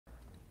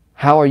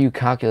How are you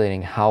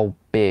calculating how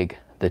big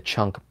the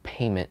chunk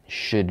payment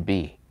should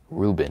be?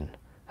 Ruben.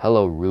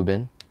 Hello,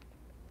 Ruben.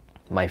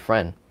 My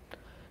friend,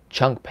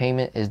 chunk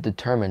payment is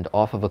determined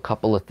off of a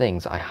couple of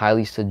things. I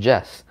highly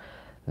suggest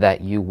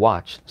that you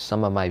watch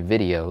some of my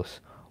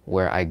videos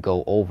where I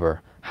go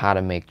over how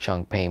to make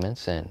chunk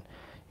payments and,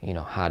 you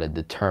know, how to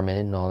determine it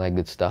and all that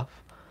good stuff.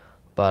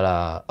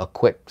 But a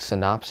quick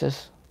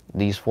synopsis,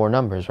 these four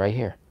numbers right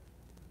here.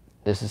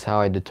 This is how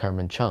I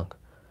determine chunk.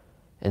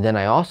 And then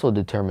I also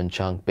determine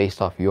chunk based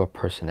off your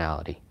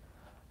personality,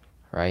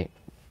 right?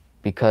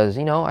 Because,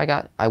 you know,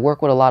 I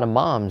work with a lot of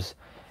moms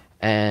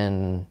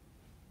and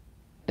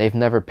they've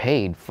never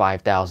paid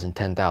 $5,000,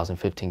 $10,000,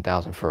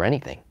 $15,000 for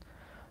anything.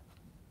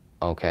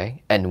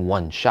 Okay, and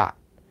one shot,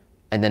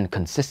 and then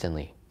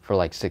consistently for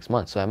like 6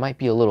 months. So that might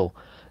be a little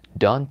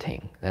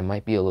daunting. That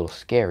might be a little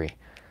scary.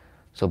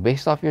 So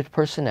based off your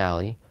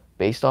personality,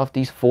 based off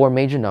these four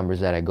major numbers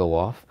that I go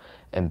off,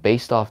 and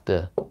based off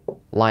the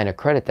line of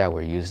credit that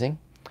we're using,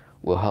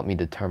 will help me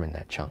determine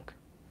that chunk.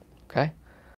 Okay?